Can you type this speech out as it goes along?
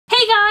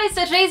guys,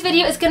 so today's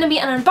video is going to be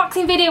an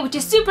unboxing video, which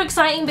is super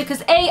exciting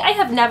because A, I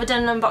have never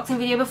done an unboxing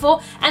video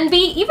before, and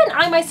B, even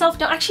I myself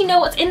don't actually know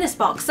what's in this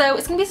box, so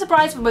it's going to be a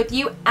surprise for both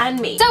you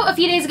and me. So a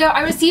few days ago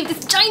I received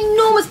this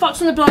ginormous box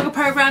from the Blogger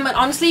program, and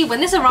honestly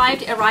when this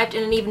arrived, it arrived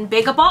in an even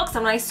bigger box,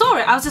 and when I saw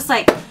it I was just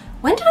like,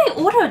 when did I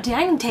order a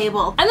dining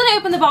table? And then I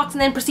opened the box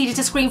and then proceeded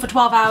to scream for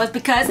 12 hours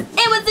because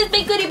it was this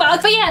big goodie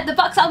box. But yeah, the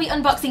box I'll be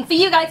unboxing for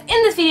you guys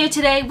in this video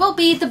today will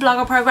be the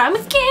Blogger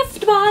program's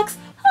gift box.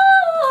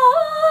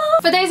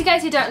 For those of you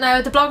guys who don't know,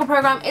 the Blogger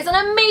program is an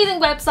amazing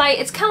website.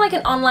 It's kind of like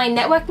an online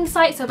networking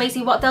site, so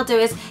basically what they'll do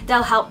is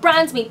they'll help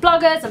brands meet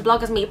bloggers and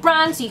bloggers meet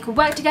brands, so you can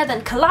work together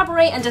and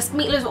collaborate and just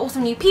meet loads of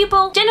awesome new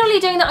people.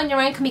 Generally doing that on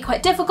your own can be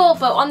quite difficult,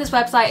 but on this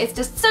website it's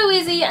just so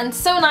easy and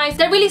so nice.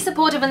 They're really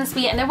supportive and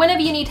sweet, and then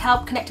whenever you need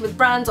help connecting with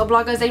brands or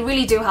bloggers, they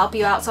really do help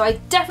you out, so I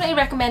definitely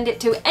recommend it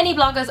to any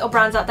bloggers or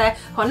brands out there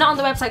who are not on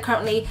the website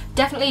currently.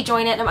 Definitely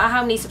join it, no matter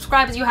how many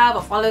subscribers you have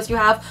or followers you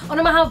have, or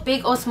no matter how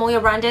big or small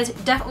your brand is.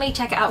 Definitely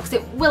check it out because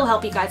it will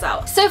help you guys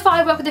out. So far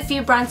I've worked with a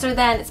few brands through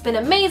there and it's been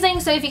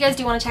amazing, so if you guys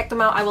do want to check them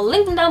out, I will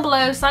link them down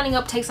below. Signing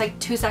up takes like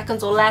 2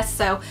 seconds or less,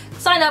 so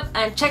sign up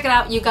and check it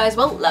out, you guys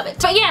will love it.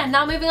 But yeah,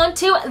 now moving on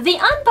to the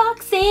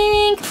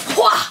unboxing.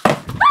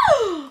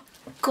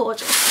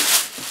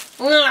 Gorgeous.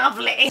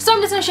 Lovely. So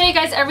I'm just going to show you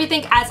guys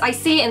everything as I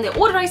see it in the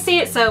order I see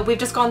it. So we've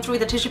just gone through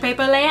the tissue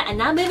paper layer and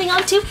now moving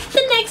on to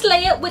the next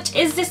layer, which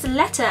is this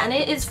letter, and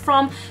it is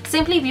from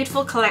Simply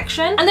Beautiful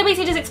Collection, and they're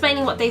basically just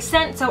explaining what they've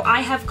sent. So I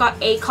have got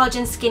a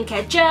collagen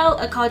skincare gel,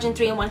 a collagen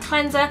 3-in-1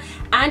 cleanser,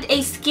 and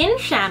a skin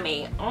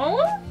chamois.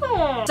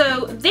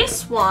 So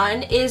this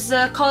one is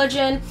a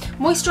collagen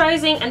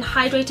moisturizing and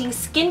hydrating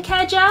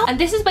skincare gel, and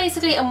this is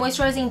basically a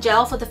moisturizing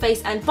gel for the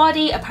face and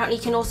body. Apparently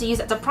you can also use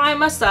it as a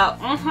primer, so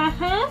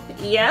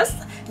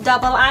yes,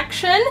 double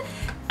action.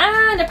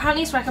 And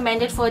apparently it's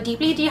recommended for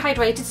deeply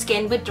dehydrated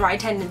skin with dry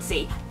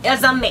tendency.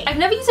 As a me. I've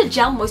never used a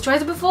gel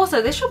moisturizer before,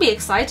 so this should be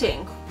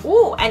exciting.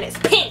 Ooh, and it's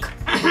pink.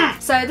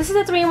 So this is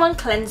a 3-in-1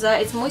 cleanser.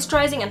 It's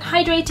moisturizing and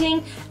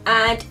hydrating,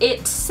 and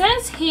it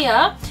says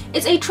here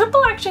it's a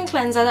triple action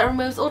cleanser that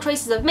removes all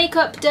traces of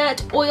makeup,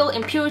 dirt, oil,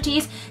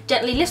 impurities,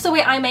 gently lifts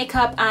away eye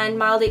makeup, and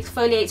mildly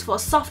exfoliates for a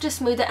softer,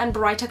 smoother and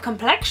brighter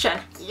complexion.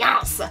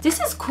 Yes! This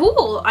is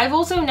cool. I've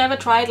also never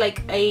tried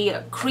like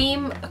a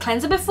cream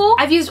cleanser before.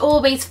 I've used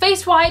oil-based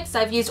face wipes,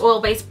 I've used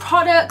oil-based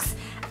products,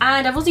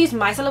 and I've also used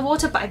micellar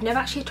water, but I've never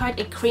actually tried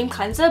a cream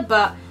cleanser,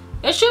 but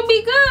it should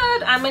be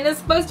good. I mean, it's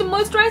supposed to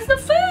moisturize the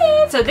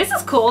face. So this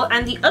is cool.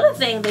 And the other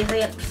thing they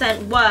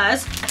sent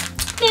was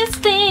this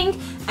thing.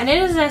 And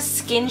it is a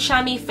skin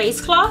chamois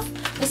face cloth.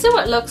 This is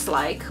what it looks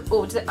like.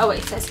 Oh, wait,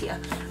 it says here.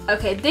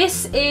 Okay,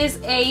 this is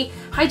a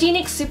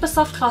hygienic super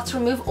soft cloth to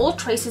remove all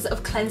traces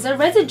of cleanser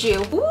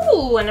residue.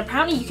 Ooh, and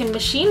apparently you can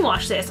machine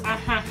wash this.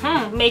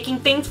 Making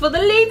things for the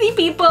lazy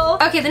people.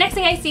 Okay, the next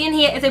thing I see in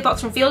here is a box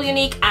from Feel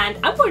Unique, and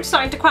I'm already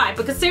starting to cry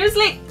because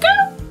seriously,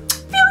 girl,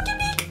 Feel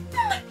Unique.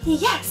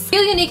 Yes!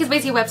 Feel Unique is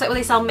basically a website where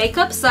they sell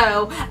makeup,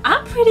 so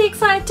I'm pretty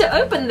excited to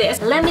open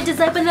this. Let me just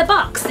open the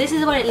box. This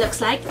is what it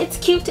looks like. It's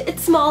cute,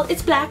 it's small,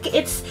 it's black,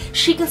 it's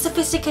chic and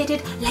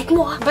sophisticated like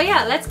moi. But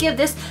yeah, let's give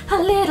this a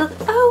little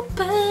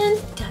open.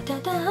 Da, da,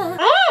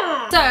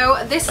 da.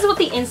 So this is what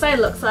the inside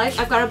looks like.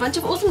 I've got a bunch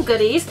of awesome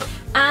goodies,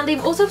 and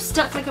they've also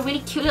stuck like a really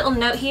cute little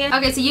note here.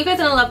 Okay, so you guys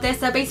are gonna love this.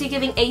 They're basically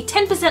giving a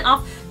 10%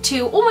 off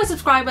to all my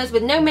subscribers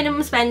with no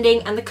minimum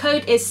spending, and the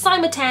code is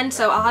SIMA10,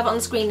 so I'll have it on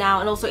the screen now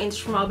and also in the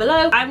description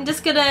below. I'm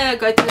just gonna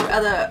go through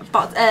other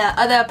parts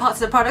of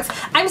the products.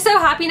 I'm so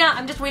happy now,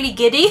 I'm just really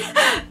giddy.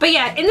 But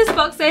yeah, in this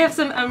box they have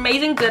some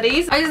amazing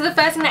goodies. Okay, so the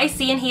first thing that I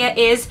see in here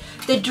is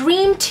the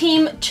Dream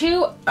Team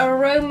 2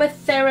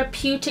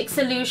 aromatherapeutic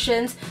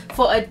solutions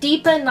for a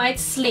deeper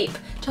night's sleep.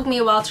 Took me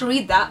a while to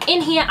read that.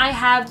 In here I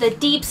have the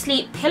Deep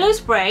Sleep Pillow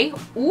Spray.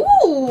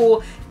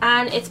 Ooh!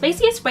 And it's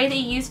basically a spray that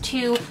you use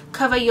to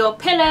cover your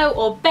pillow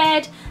or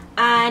bed,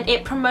 and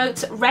it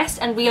promotes rest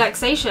and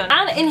relaxation.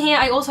 And in here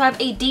I also have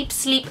a Deep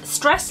Sleep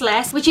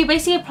Stressless, which you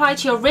basically apply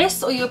to your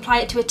wrists, or you apply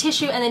it to a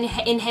tissue and then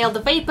inhale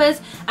the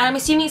vapors, and I'm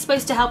assuming it's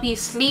supposed to help you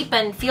sleep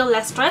and feel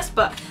less stressed,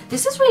 but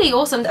this is really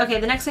awesome. Okay,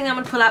 the next thing I'm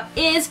going to pull out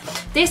is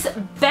this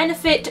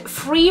Benefit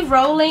Free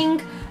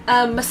Rolling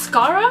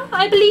Mascara,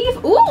 I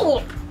believe.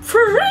 Ooh!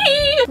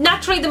 Free!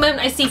 Naturally, the moment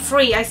I see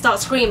free, I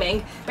start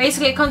screaming.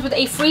 Basically, it comes with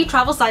a free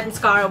travel size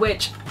mascara,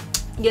 which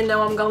you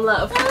know I'm gonna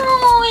love.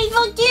 Oh, it's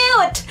so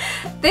cute!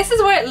 This is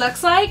what it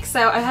looks like.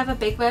 So I have a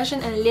big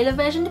version and a little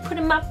version to put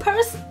in my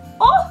purse.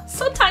 Oh,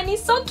 so tiny,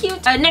 so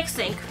cute. Next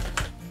thing,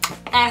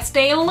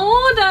 Estee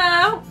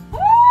Lauder.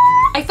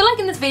 I feel like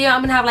in this video I'm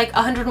gonna have like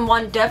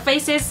 101 dove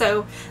faces,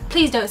 so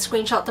please don't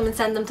screenshot them and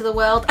send them to the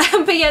world.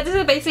 But yeah, this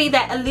is basically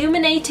their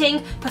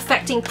Illuminating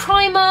Perfecting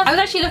Primer. I was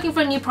actually looking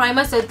for a new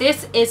primer, so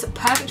this is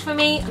perfect for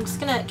me. I'm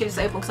just gonna give this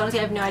open because honestly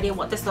I have no idea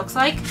what this looks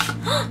like.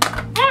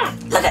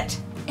 Look at it!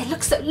 It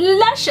looks so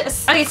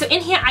luscious! Okay, so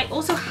in here I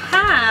also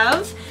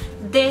have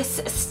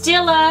this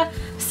Stila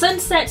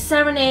Sunset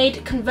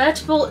Serenade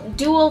Convertible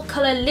Dual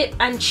Color Lip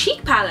and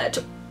Cheek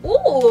Palette.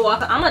 Ooh,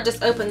 I'm gonna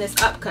just open this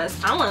up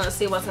because I want to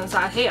see what's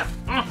inside here.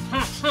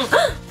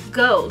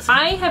 gold.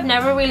 I have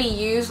never really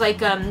used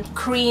like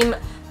cream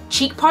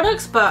cheek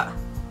products, but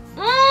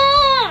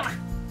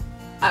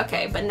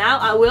okay, but now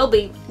I will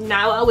be.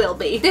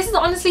 This is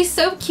honestly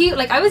so cute.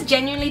 Like, I was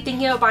genuinely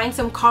thinking of buying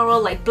some coral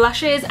like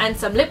blushes and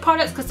some lip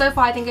products, because so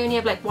far I think I only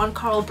have like one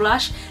coral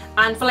blush,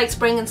 and for like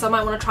spring and summer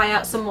I want to try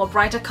out some more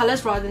brighter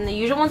colors rather than the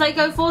usual ones I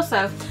go for.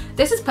 So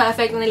this is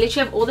perfect, and they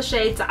literally have all the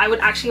shades that I would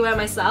actually wear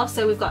myself.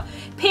 So we've got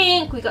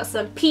pink, we've got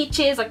some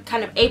peaches, like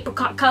kind of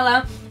apricot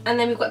color, and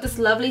then we've got this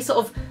lovely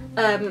sort of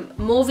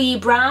mauvey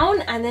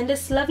brown, and then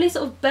this lovely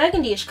sort of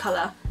burgundy-ish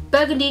color.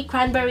 Burgundy,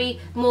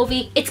 cranberry,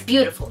 mauvey. It's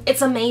beautiful.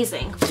 It's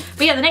amazing.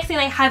 But yeah, the next thing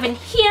I have in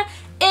here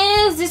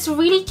is this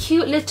really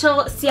cute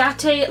little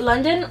Ciate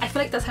London. I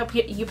feel like that's how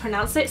you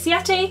pronounce it.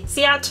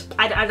 Ciate?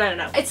 I don't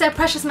know. It's a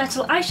precious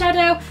metal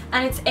eyeshadow,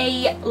 and it's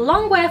a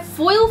long wear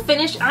foil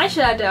finish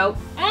eyeshadow.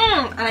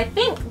 And I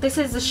think this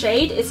is the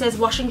shade. It says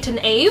Washington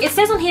Ave. It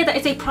says on here that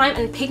it's a prime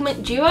and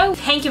pigment duo.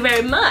 Thank you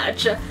very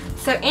much.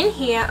 So in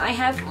here I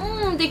have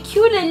the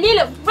cutest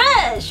little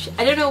brush.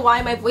 I don't know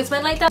why my voice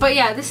went like that, but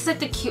yeah, this is like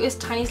the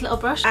cutest, tiniest little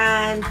brush.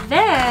 And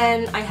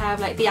then I have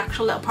like the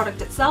actual little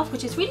product itself,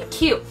 which is really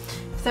cute.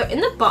 So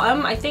in the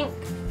bottom, I think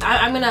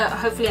I'm gonna,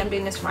 hopefully I'm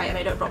doing this right and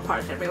I don't drop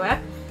product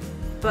everywhere.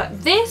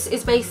 But this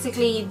is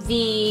basically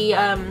the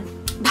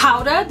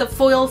powder, the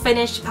foil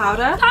finish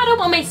powder.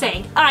 What am I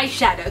saying?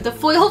 Eyeshadow, the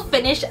foil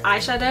finish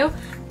eyeshadow.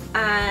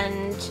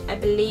 And I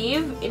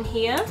believe in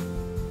here,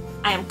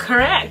 I am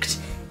correct,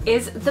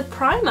 is the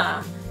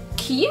primer.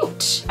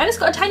 Cute. And it's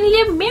got a tiny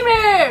little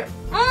mirror.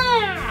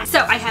 So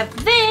I have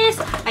this.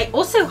 I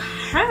also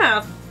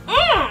have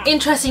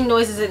interesting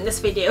noises in this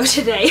video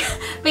today.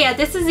 But yeah,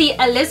 this is the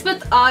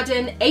Elizabeth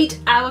Arden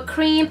 8-Hour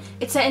Cream.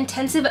 It's an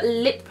intensive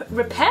lip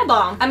repair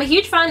balm. I'm a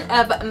huge fan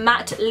of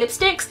matte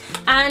lipsticks,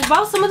 and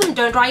while some of them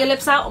don't dry your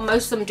lips out, or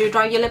most of them do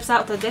dry your lips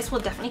out, so this will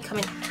definitely come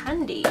in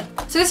handy.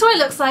 So this is what it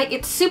looks like.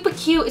 It's super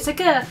cute. It's like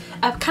a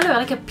kind of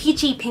like a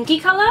peachy pinky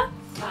color.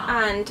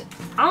 And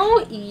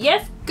oh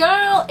yes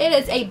girl, it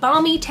is a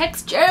balmy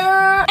texture.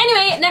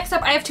 Anyway, next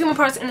up I have two more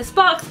products in this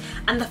box,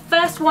 and the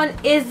first one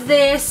is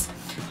this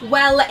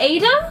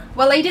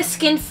Weleda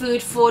Skin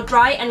Food for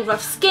dry and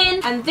rough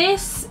skin, and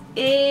this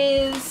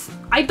is,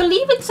 I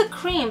believe it's a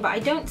cream, but I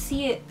don't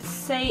see it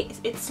say,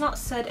 it's not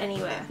said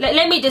anywhere.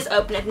 Let me just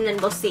open it and then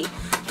we'll see.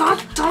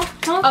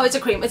 Oh, it's a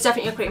cream. It's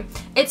definitely a cream.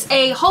 It's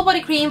a whole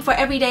body cream for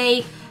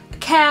everyday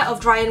care of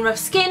dry and rough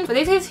skin. For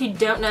those who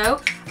don't know,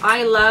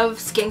 I love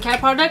skincare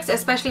products,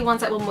 especially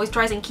ones that will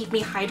moisturize and keep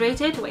me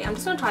hydrated. Wait, I'm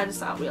just gonna try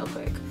this out real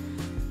quick.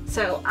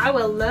 So I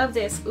will love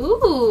this.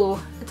 Ooh,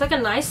 it's like a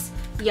nice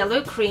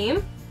yellow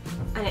cream,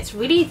 and it's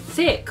really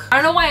thick. I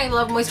don't know why I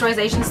love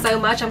moisturization so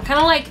much. I'm kind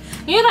of like,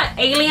 you know that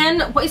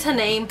alien, what is her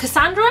name?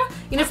 Cassandra?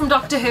 You know, from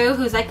Doctor Who,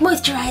 who's like,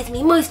 moisturize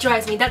me,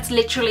 moisturize me. That's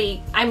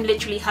literally, I'm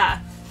literally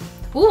her.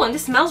 Ooh, and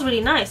this smells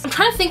really nice. I'm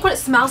trying to think what it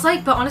smells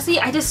like, but honestly,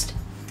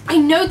 I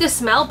know the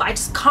smell, but I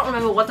just can't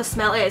remember what the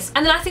smell is.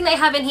 And the last thing they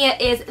have in here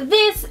is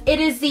this. It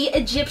is the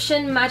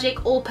Egyptian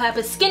Magic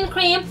All-Purpose Skin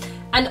Cream.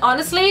 And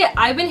honestly,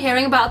 I've been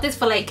hearing about this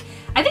for like,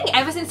 I think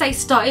ever since I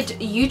started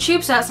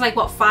YouTube, so that's like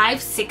what,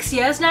 5-6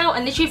 years now,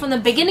 and literally from the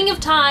beginning of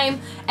time,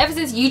 ever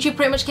since YouTube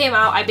pretty much came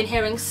out, I've been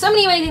hearing so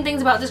many amazing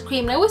things about this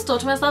cream, and I always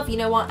thought to myself, you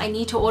know what, I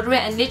need to order it.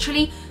 And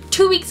literally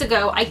 2 weeks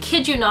ago, I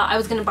kid you not, I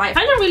was gonna buy it.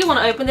 I don't really want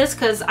to open this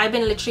because I've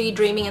been literally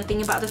dreaming and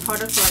thinking about this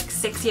product for like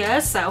 6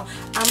 years, so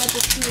I'm gonna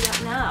just do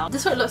that now.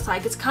 This is what it looks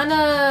like. It's kind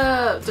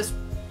of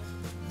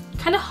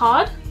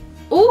hard.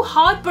 Oh,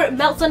 hard, but it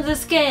melts under the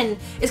skin.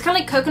 It's kind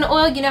of like coconut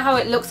oil. You know how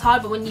it looks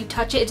hard, but when you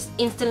touch it, it just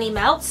instantly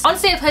melts.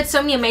 Honestly, I've heard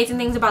so many amazing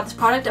things about this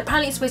product.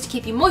 Apparently, it's supposed to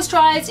keep you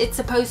moisturized. It's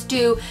supposed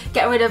to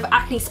get rid of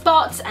acne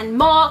spots and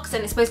marks,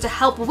 and it's supposed to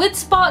help with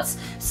spots.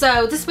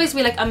 So this is supposed to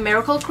be like a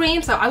miracle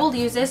cream. So I will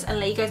use this and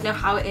let you guys know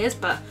how it is.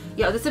 But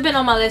yo, this has been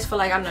on my list for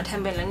like, I don't know,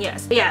 10 million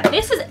years. But yeah,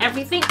 this is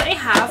everything that I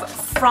have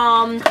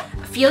from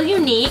Feel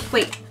Unique.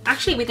 Wait,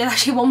 actually, we did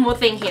actually one more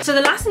thing here. So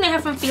the last thing I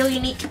have from Feel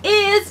Unique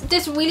is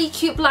this really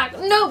cute black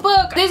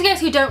notebook. Those guys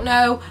who don't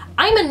know,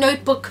 I'm a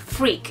notebook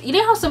freak. You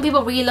know how some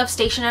people really love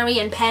stationery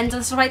and pens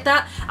and stuff like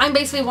that? I'm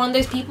basically one of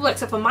those people,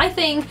 except for my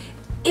thing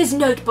is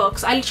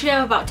notebooks. I literally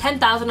have about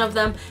 10,000 of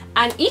them,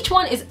 and each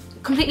one is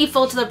completely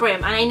full to the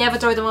brim, and I never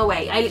throw them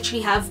away. I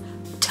literally have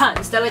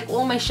tons. They're like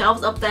all my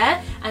shelves up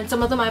there, and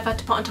some of them I've had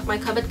to put on top of my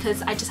cupboard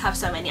because I just have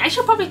so many. I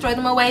should probably throw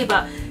them away,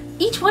 but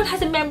each one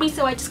has a memory,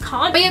 so I just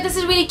can't. But yeah, this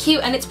is really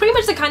cute, and it's pretty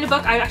much the kind of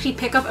book I actually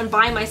pick up and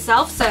buy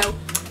myself. So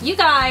you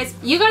guys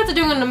are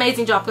doing an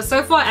amazing job, because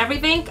so far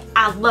everything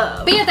I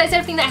love. But yeah, that's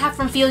everything that I have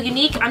from Feel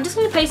Unique. I'm just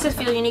going to place this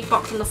Feel Unique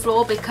box on the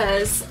floor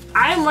because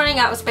I'm running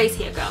out of space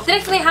here, girl. The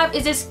next thing I have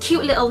is this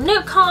cute little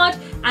note card,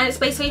 and it's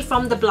basically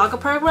from the Blogger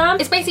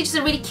program. It's basically just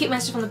a really cute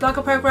message from the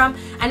Blogger program,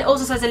 and it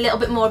also says a little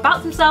bit more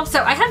about themselves.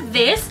 So I have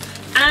this,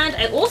 and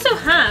I also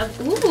have,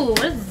 ooh,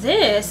 what is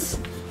this?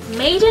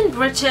 Made in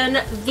Britain,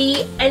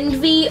 the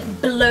Envy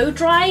Blow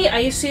Dry. I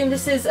assume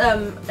this is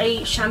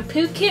a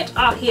shampoo kit.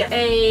 Ah, here.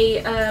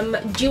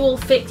 A dual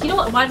fix. You know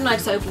what? Why don't I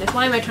just open this?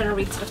 Why am I trying to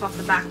read stuff off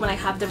the back when I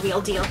have the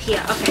real deal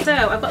here? Okay, so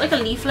I've got like a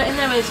leaflet in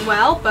there as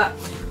well, but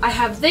I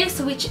have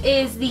this, which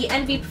is the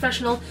Envy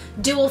Professional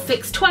Dual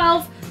Fix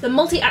 12. The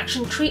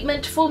multi-action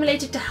treatment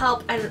formulated to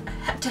help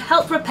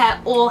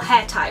repair all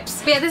hair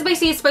types. But yeah, this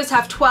basically is supposed to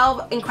have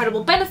 12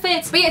 incredible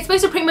benefits. But yeah, it's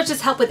supposed to pretty much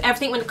just help with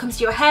everything when it comes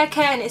to your hair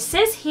care. And it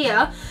says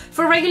here,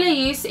 for regular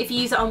use, if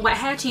you use it on wet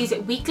hair, to use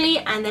it weekly,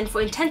 and then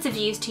for intensive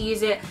use, to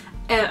use it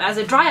as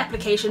a dry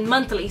application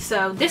monthly.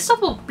 So this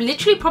stuff will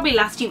literally probably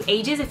last you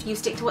ages if you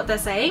stick to what they're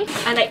saying.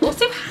 And I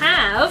also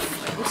have,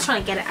 I'm just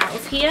trying to get it out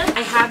of here,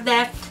 I have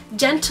their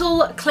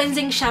gentle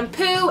cleansing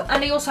shampoo,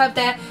 and I also have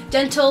their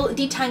gentle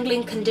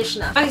detangling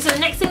conditioner. Okay, so the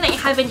next thing that you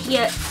have in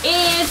here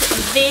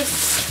is this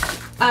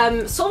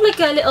sort of like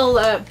a little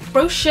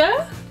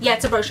brochure. Yeah,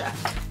 it's a brochure,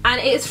 and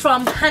it is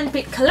from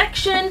Handpicked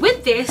Collection.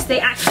 With this, they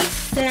actually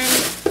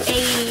send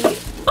a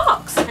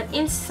box, and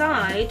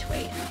inside,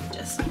 wait,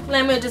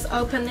 let me just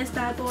open this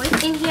bad boy.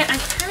 In here I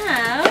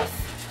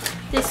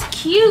have this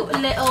cute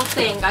little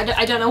thing.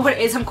 I don't know what it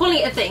is. I'm calling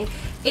it a thing.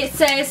 It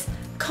says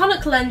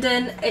Connacht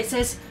London. It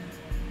says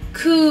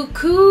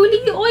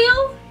Kukuli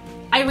oil.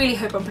 I really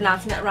hope I'm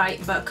pronouncing that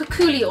right, but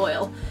Kukuli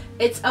oil.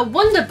 It's a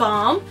wonder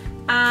balm,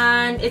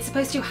 and it's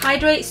supposed to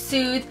hydrate,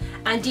 soothe,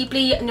 and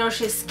deeply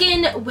nourishes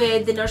skin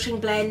with the nourishing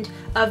blend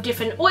of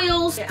different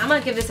oils. I'm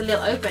gonna give this a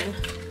little open.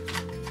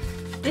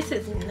 This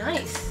is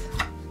nice.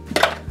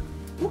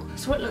 Ooh,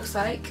 that's what it looks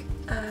like.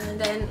 And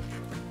then,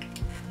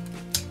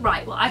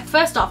 right, well,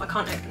 first off, I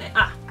can't open it.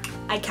 Ah,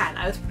 I can.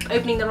 I was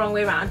opening the wrong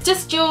way around.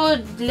 Just your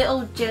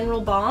little general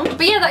balm.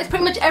 But yeah, that's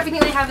pretty much everything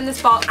they have in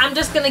this box. I'm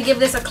just gonna give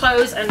this a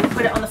close and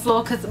put it on the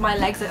floor because my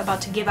legs are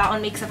about to give out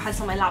on me because I've had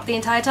this on my lap the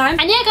entire time.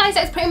 And yeah, guys,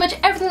 that's pretty much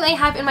everything they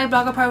have in my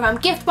blogger program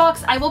gift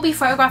box. I will be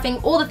photographing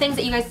all the things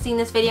that you guys see in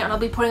this video, and I'll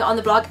be putting it on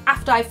the blog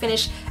after I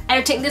finish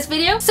editing this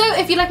video. So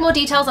if you'd like more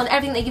details on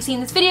everything that you've seen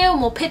in this video,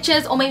 more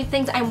pictures, or maybe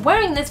things I'm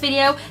wearing in this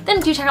video, then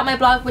do check out my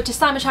blog, which is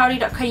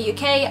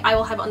simonchowdery.co.uk. I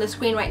will have it on the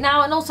screen right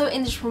now, and also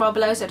in the description bar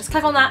below, so just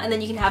click on that and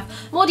then you can have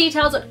more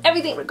details on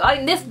everything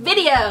regarding this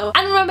video.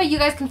 And remember, you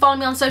guys can follow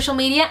me on social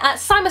media at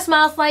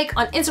SimonSmilesLike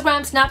on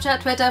Instagram, Snapchat,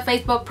 Twitter,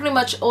 Facebook, pretty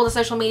much all the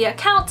social media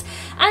accounts.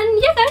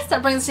 And yeah, guys,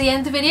 that brings us to the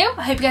end of the video.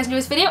 I hope you guys enjoyed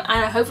this video,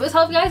 and I hope it was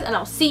helpful, guys, and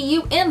I'll see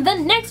you in the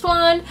next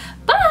one.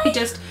 Bye!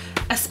 Just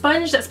a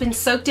sponge that's been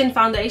soaked in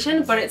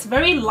foundation, but it's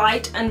very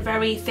light and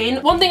very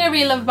thin. One thing I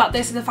really love about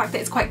this is the fact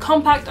that it's quite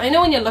compact. I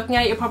know when you're looking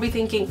at it, you're probably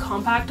thinking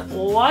compact,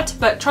 what?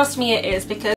 But trust me, it is, because